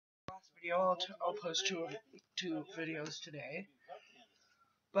video. I'll post two videos today.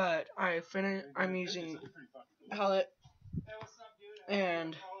 But I'm using palette,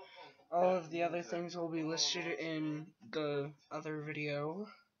 and all of the other things will be listed in the other video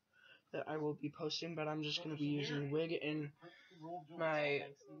that I will be posting. But I'm just going to be using wig in my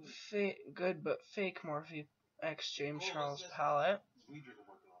good but fake Morphe X James Charles palette.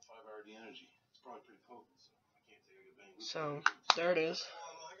 So there it is.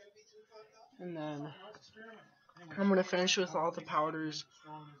 And then I'm gonna finish with all the powders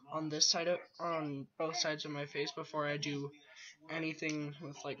on this side on both sides of my face before I do anything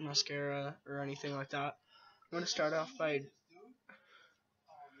with like mascara or anything like that. I'm gonna start off by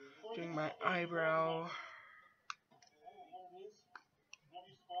doing my eyebrow.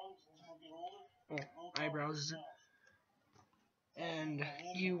 Eyebrows. And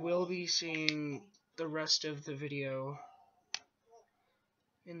you will be seeing the rest of the video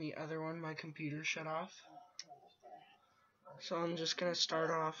in the other one. My computer shut off. So I'm just going to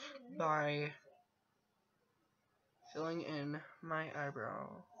start off by filling in my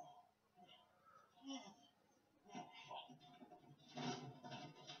eyebrow.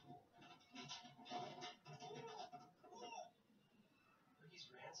 Ricky's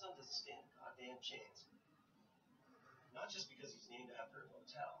grandson doesn't stand a goddamn chance. Not just because he's named after a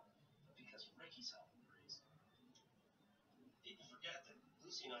hotel, but because Ricky's helping raise him. People forget that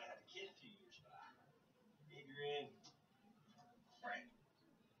Lucy and I had a kid a few years back. Baby Randy. Frank.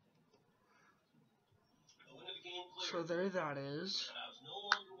 But when it became clear So there that is. that I was no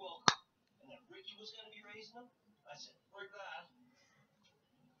longer welcome, and that Ricky was going to be raising him, I said, "Break that.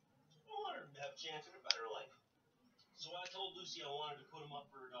 I wanted him to have a chance at a better life." So I told Lucy I wanted to put him up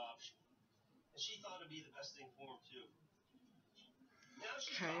for adoption. And she thought it'd be the best thing for him, too. Now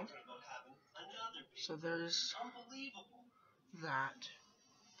she's talking about having another baby. So there's Unbelievable. that.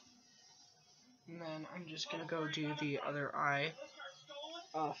 And then I'm just going to go do the other eye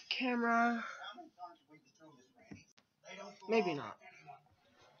off camera. Maybe not.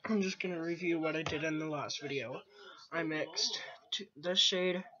 I'm just going to review what I did in the last video. I mixed this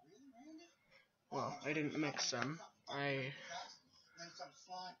shade. Well, I didn't mix them. I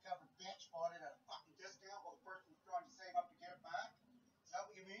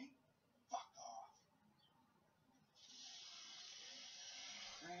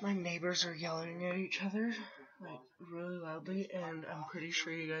My neighbors are yelling at each other, like, really loudly, and I'm pretty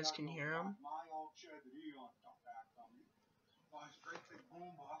sure you guys can hear them.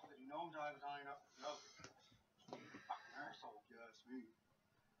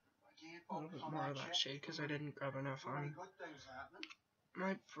 A little bit more of that shade, because I didn't grab enough on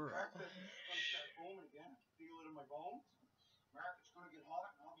my brush.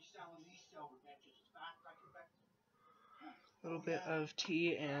 A little bit of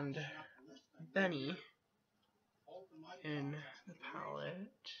tea and Benny in the palette,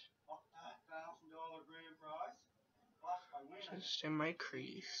 just in my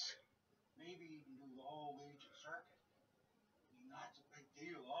crease.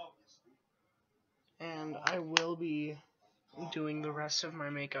 And I will be doing the rest of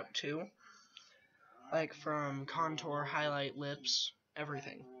my makeup too, like from contour, highlight, lips,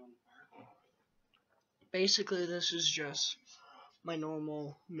 everything. Basically, this is just my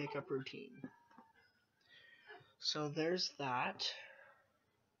normal makeup routine. So there's that.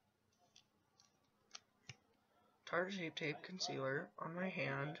 Tarte Shape Tape Concealer on my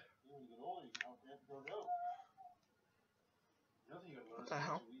hand. What the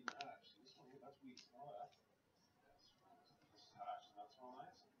hell?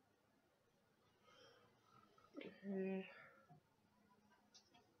 Okay.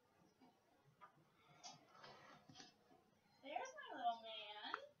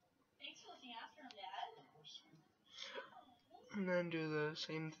 And then do the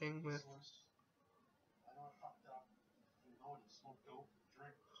same thing with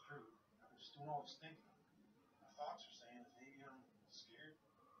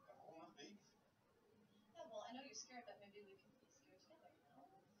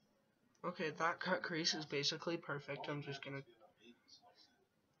Okay, that cut crease is basically perfect. I'm just gonna...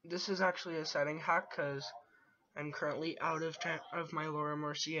 This is actually a setting hack because I'm currently out of my Laura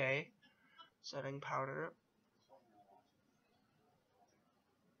Mercier setting powder.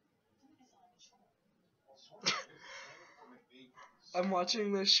 I'm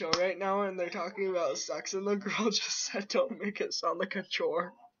watching this show right now and they're talking about sex and the girl just said, "Don't make it sound like a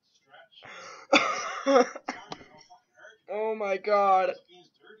chore." Oh my god.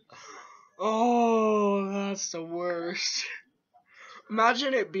 Oh, that's the worst.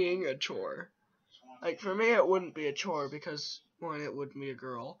 Imagine it being a chore. Like, for me it wouldn't be a chore because, one, it wouldn't be a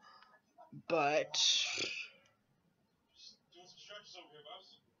girl. But Doing some stretches over here,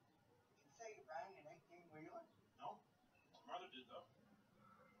 Bubs. You say you're buying an 18-wheeler? No. My mother did, though.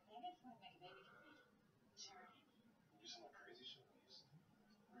 Maybe if you want to make a baby for me. Sure. You some like crazy shit, please.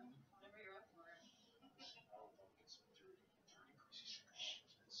 Really? Whatever you're up for. I don't know, get some dirty crazy shit going on.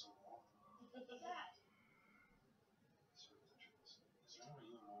 It's been so long. What's that? Sort of interest. Is there no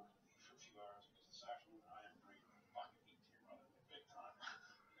way you and Mom can leave for a few hours? Because this afternoon I am bringing fucking heat to your mother. Big time.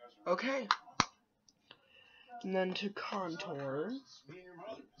 You guys are okay. And then to contour, me and your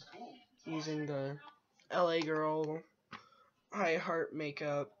mother. It's cool. using the LA Girl I Heart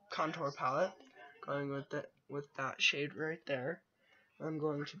Makeup contour palette, going with that shade right there. I'm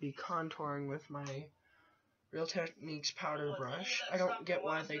going to be contouring with my Real Techniques powder brush. I don't get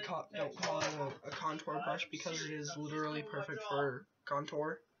why they don't call it a contour brush, because it is literally perfect for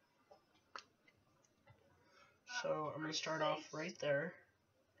contour. So I'm going to start off right there,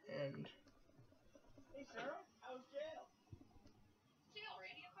 and Hey, Sarah. How's jail? Jail,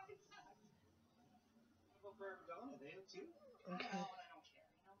 Randy, it fucking sucks. Go for Arizona, they do too. okay. No, and I don't care.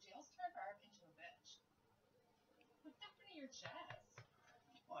 You know, jails turn Barb into a bitch. What's happening to your chest?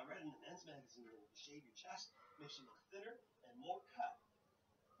 Well, I read in the men's magazine that if you shave your chest, it makes you look thinner and more cut.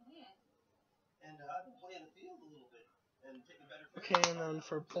 And I've been playing the field a little bit and taking better care Okay, of and then myself.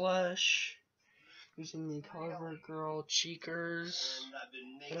 for blush, using the CoverGirl Cheekers. And I've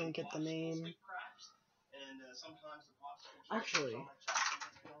been I don't get the name. And sometimes the popsicle Actually,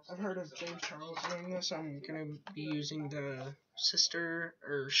 I've heard of James Charles doing this. I'm gonna be using the Sister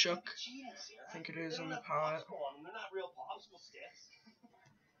or Shook, I think it is, on the palette. They're not real popsicle sticks.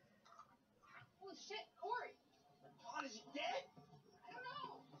 Holy shit, Corey! God, is he dead? I don't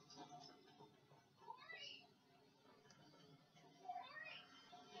know! Corey!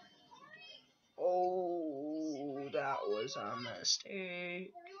 Oh, that was a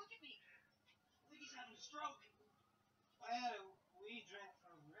mistake. Corey, look at me! I think he's having a stroke. I had a wee drink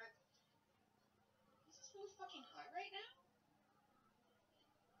from Rick. Is this really fucking hot right now?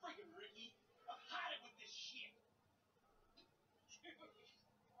 Freaking Ricky. I'm hot with this shit.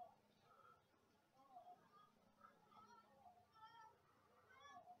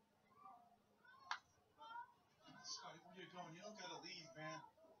 Scotty, where you going? You don't gotta leave, man.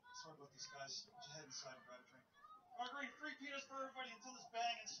 Sorry about these guys. Put your head inside and grab a drink. Marguerite, free Peters for everybody until this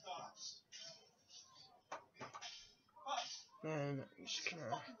banging stops. Bubs, And I'm just is this gonna.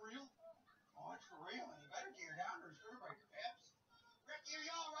 fucking real? Oh, it's for real, and you better gear down or it's gonna break your hips. Ricky, are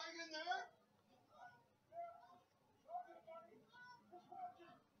you alright in there?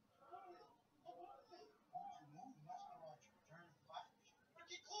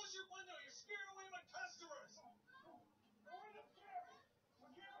 Ricky, close your window. You're scaring away my customers.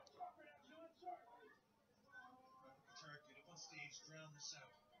 Get up on stage, drown this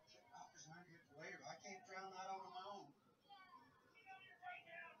out. I was trying to get later. I can't drown that out on my own.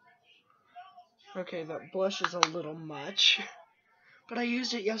 Okay, that blush is a little much, but I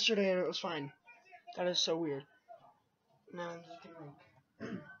used it yesterday and it was fine. That is so weird. Now I'm just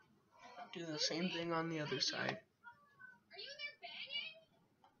gonna do the same thing on the other side. Are you in there banging?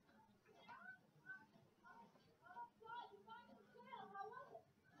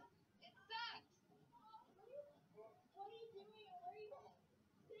 It sucked! What are you doing? Where are you going?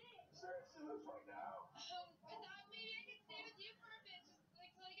 I thought maybe I could stay with you for a bit, just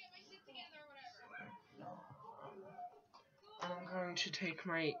like till I get my shit together or whatever. I'm going to take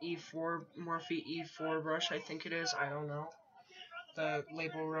my E4, Morphe E4 brush, I think it is, I don't know. The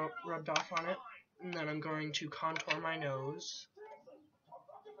label rubbed off on it. And then I'm going to contour my nose.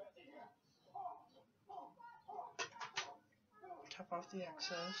 Tap off the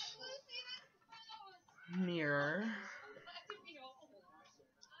excess. Mirror.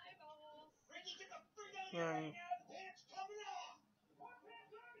 Right.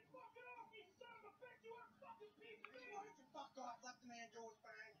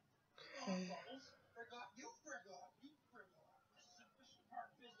 Okay.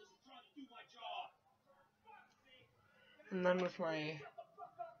 And then with my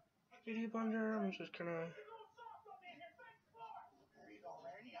beauty blender, I'm just gonna.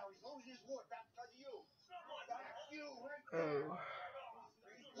 Oh.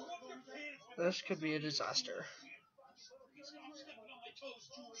 This could be a disaster.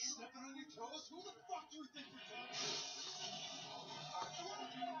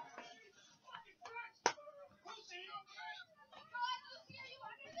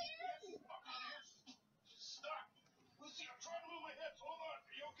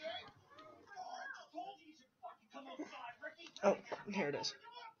 Oh, here it is.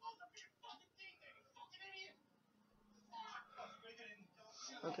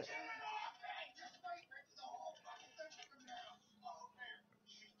 Okay.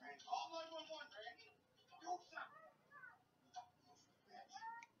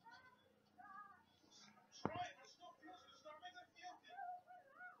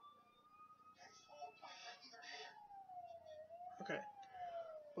 Okay.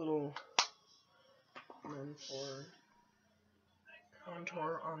 Little, and then for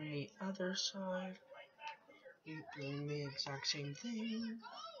contour on the other side, doing the exact same thing.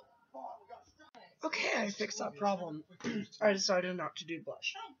 Okay, I fixed that problem. I decided not to do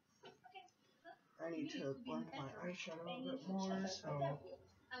blush. I need to blend my eyeshadow a bit more, so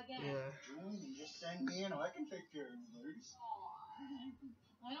yeah. Just send me in, I can take care of you, ladies.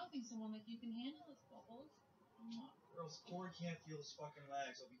 I don't think someone like you can handle its bubbles. Girls, Corey can't feel his fucking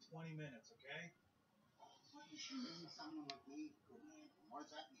legs. It'll be 20 minutes, okay? What does she mean, someone like me couldn't handle him? What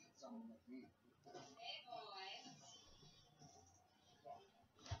does that mean, someone like me? Hey, boys.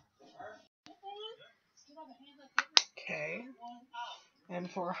 Okay. And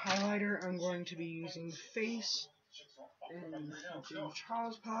for highlighter, I'm going to be using Face and the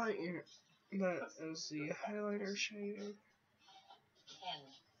Charles palette. That is the highlighter shade.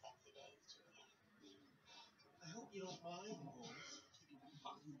 I hope you don't mind, boys.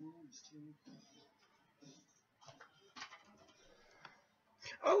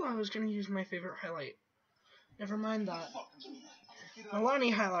 Oh, I was going to use my favorite highlight. Never mind that.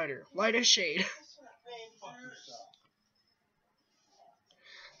 Milani highlighter, lightest shade.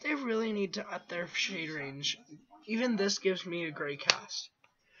 They really need to up their shade range. Even this gives me a gray cast.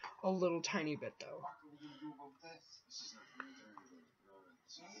 A little tiny bit though.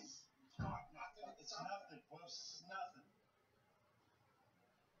 It's nothing, boss. It's nothing.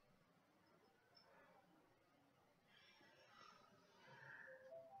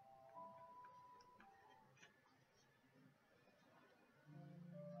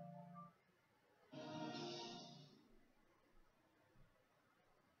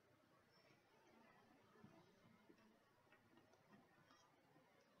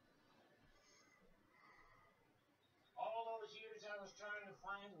 All those years I was trying to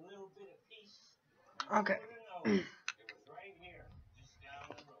find a little bit of peace. Okay. It was right here, just down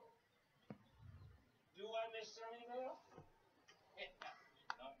the road. Do I miss Sunnyvale?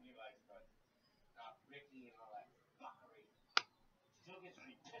 Not in your life, but not Ricky and all that fuckery. Still gets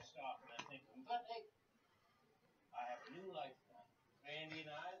me pissed off when I think of him. But hey, I have a new life now. Randy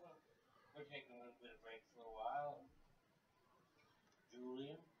and I, we're taking a little bit of break for a while.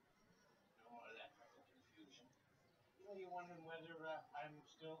 Julian, no more of that fucking confusion. You know, you're wondering whether I'm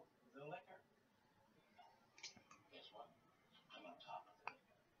still the liquor. Guess what? I'm on top of the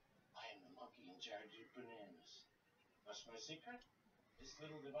liquor. I am the monkey in charge of bananas. What's my secret? This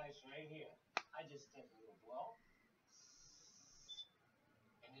little device right here. I just take a little blow,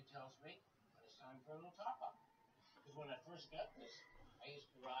 and it tells me when it's time for a little top up. Because when I first got this, I used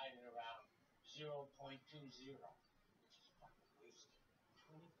to ride it around 0.20, which is fucking wasted.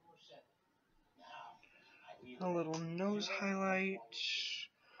 24/7. Now, I leave A little nose highlight.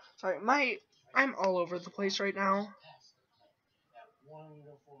 Sorry, I'm all over the place right now. that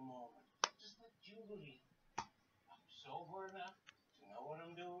wonderful moment. Just like Jubilee. I'm sober enough to know what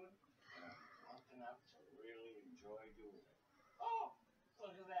I'm doing, and I'm drunk enough to really enjoy doing it. Oh,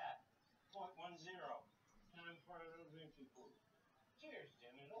 look at that. 0.10. Time for a little drinking food. Cheers,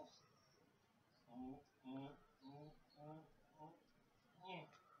 genitals. Mm, mm, mm, mm, mm, mm.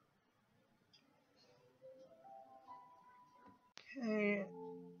 Okay.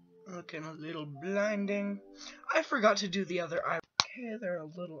 Looking a little blinding. I forgot to do the other eye. Okay, they're a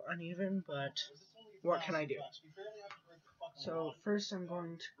little uneven, but what can I do? So first I'm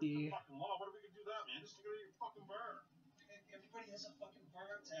going to be... Fucking law, what are we gonna do that, man? Just to go to your fucking bar. Everybody has a fucking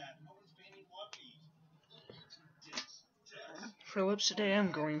bar tab. Nobody's paying any club fees. Dicks. For lips today,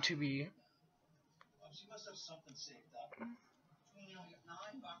 I'm going to be... She must have something saved up. You know, you got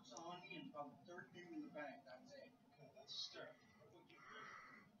 $9 on me and about 13 in the bank. That's it. Okay, that's a start.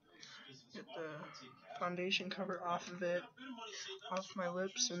 Get the foundation cover off of it, off my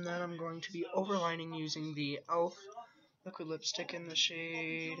lips, and then I'm going to be overlining using the e.l.f. liquid lipstick in the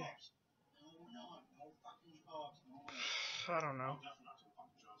shade... I don't know.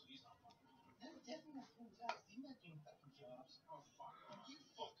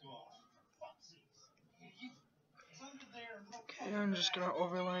 Okay, I'm just gonna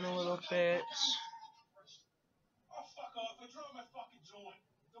overline a little bit. Oh, fuck off. I dropped my fucking joint.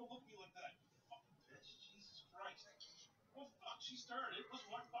 Don't look at me like that, you fucking bitch. Jesus Christ. Well, fuck, she started. It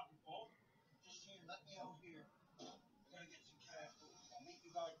wasn't my fucking fault. Just here, let me out here. I gotta get some cat food. I'll meet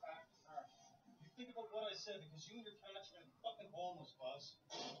you guys back to her. You think about what I said, because you and your cat's are fucking homeless, Buzz.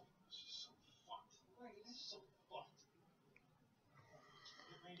 This is so fucked. Right, it is so fucked.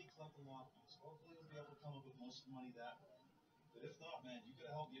 Get Randy collecting lawsuits. Hopefully he'll be able to come up with most of the money that way. But if not, man, you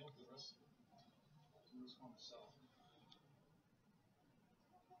gotta help me out with the rest of it. I'll do this for myself.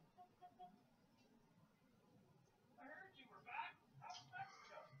 I heard you were back.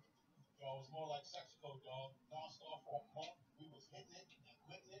 was more like Sexico, dog. Non-stop for a month. We was hitting it and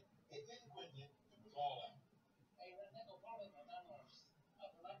quitting it, hitting it and quitting it. It was all out. Hey, Renee, promise matamos.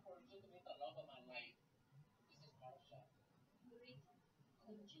 After that, for you to meet the love of my life. This is Marsha.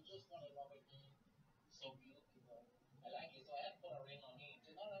 Couldn't you just fall in love with me? So beautiful. I like it, so I had to put a ring on it.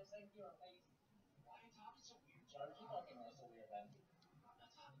 You know what I'm saying to your face? Why are you talking so weird? Charlie, keep talking so weird, man. I'm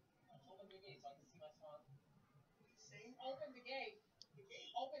not talking. Open the gate so I can see my son. What are you saying? Open the gate. The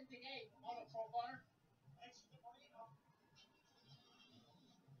gate? Open the gate. On the profile. Thanks for the burrito.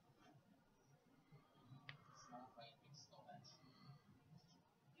 Small fight, big stomach.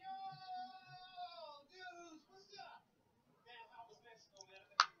 Yo, dudes, what's up? Man, how was Mexico, man?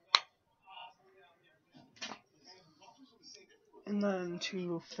 I bet you were awesome down there, man. And then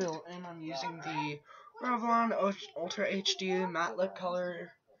to fill in, I'm using the Revlon Ultra HD matte lip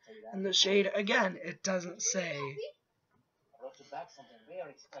color in the shade. Again, it doesn't say.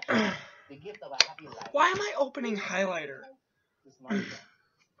 Why am I opening highlighter?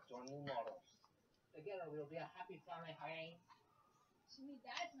 Together we'll be a happy family, honey. She need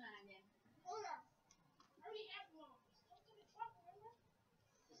dad's man again. Hold on. I already have one. Just in the truck, remember?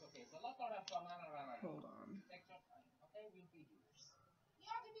 It's okay, so let's not have fun around. Hold on. Take your time, okay? We'll be yours.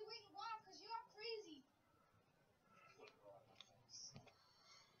 You're not gonna be waiting long because you're crazy.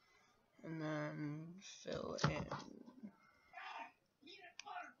 And then fill in. Peanut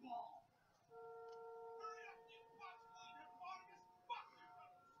butter ball! Hurry up, you fuck! Peanut butter is fuck! You're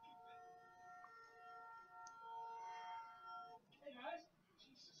fucking stupid! Hey guys!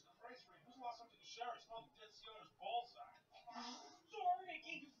 Jesus Christ, Ray. When's the last time you took a shower? It smells like Dead Sea Otter's ball sack. Sorry,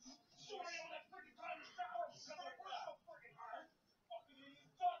 Mickey! Sorry, all that freaking time to shower because I work so freaking hard! Fucking idiot!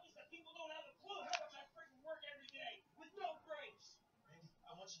 Thought is that people don't have a clue how much I freaking work every day with no breaks! Randy,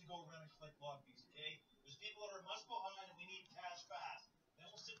 I want you to go around and collect log fees, okay? There's people that are must behind and we need cash fast. Then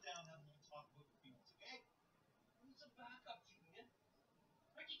we'll sit down and have a little talk about your feelings, okay? Who's a backup, Julian?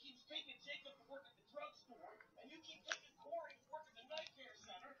 Ricky keeps taking Jacob to work at the drugstore, and you keep taking Corey to work at the night care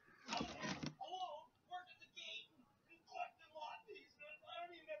center. I'm here, alone, work at the gate, and collecting lot fees, man. I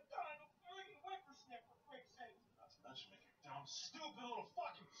don't even have time to freaking whippersnip, for freak's sake. Not to mention making dumb, stupid little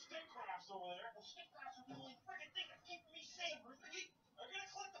fucking stick crafts over there. Well, stick crafts are the only freaking thing that's keeping me safe, Ricky. I'm gonna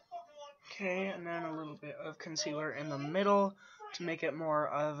collect the fucking lot. Okay, and then a little bit of concealer in the middle to make it more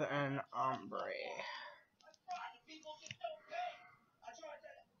of an ombre. I tried and people just don't pay. I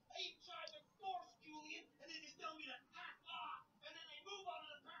even tried to force Julian, and they just tell me to act off, and then they move out of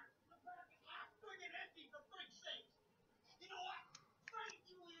the park. The park is half friggin' empty, for freak's sake. You know what? Frank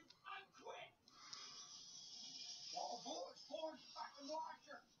Julian, I quit. Oh, boys, fucking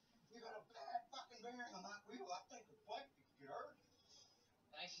washer. You got a bad fucking bearing on that wheel. That thing could bite. You could get hurt.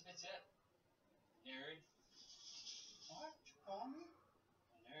 Thanks for the tip, nerd. What? You call me?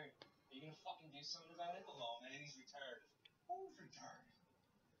 Nerd. Are you gonna fucking do something about it? Hello, man. He's retarded. Who's retarded?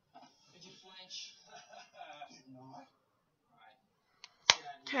 Did you flinch? Did not.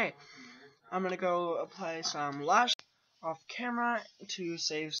 Okay, I'm gonna go apply some lash off camera to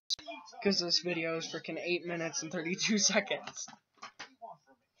save, because this video is freaking 8 minutes and 32 seconds.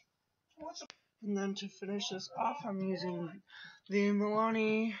 And then to finish this off, I'm using the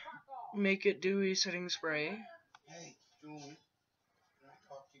Milani Make It Dewy Setting Spray. Hey, Julie. Can I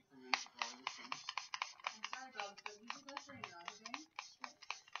talk to you for a minute behind the scenes? I'm sorry, Bob, but you should go for your other game.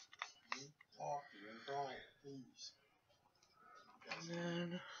 Talk to you and Brian, please. And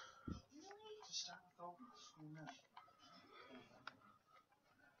then Just start with over just for a minute.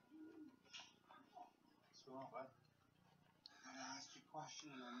 What's going on, bud? I gotta ask you a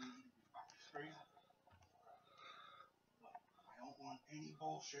question and I need you to be fucking straight. Look, I don't want any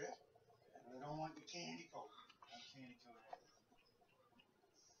bullshit, and I don't want your candy coat. I'm candy coat.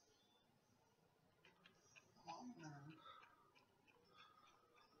 Come on, nerd.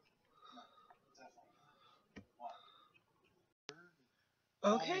 No, definitely not. What?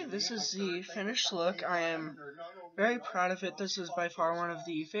 okay, this is the finished look. I am very proud of it. This is by far one of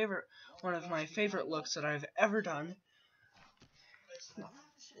my favorite looks that I've ever done.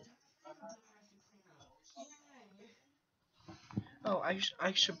 Oh, I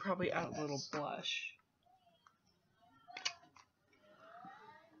should probably add a little blush.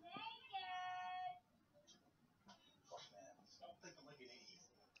 Fuck, man. Stop thinking like an idiot.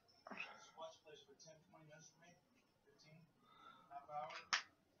 Just watch this for 10, 20 minutes for me. 15, half hour.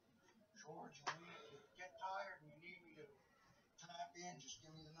 Sure, Julie. If you get tired and you need me to tap in, just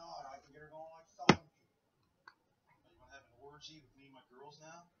give me the nod. I can get her going like someone. You want to have an orgy with me and my girls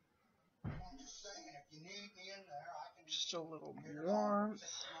now? I'm just saying, if you need me in there, I can Just a little get her going warmth.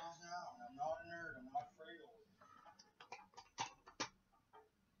 60 miles an hour. And I'm not a nerd. I'm not afraid of it.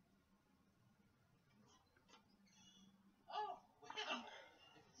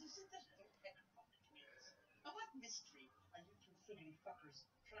 fuckers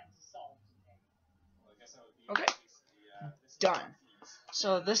trying to solve today. Okay. Done.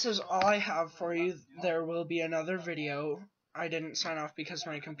 So this is all I have for you. There will be another video. I didn't sign off because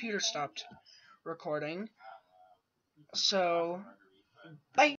my computer stopped recording. So, bye.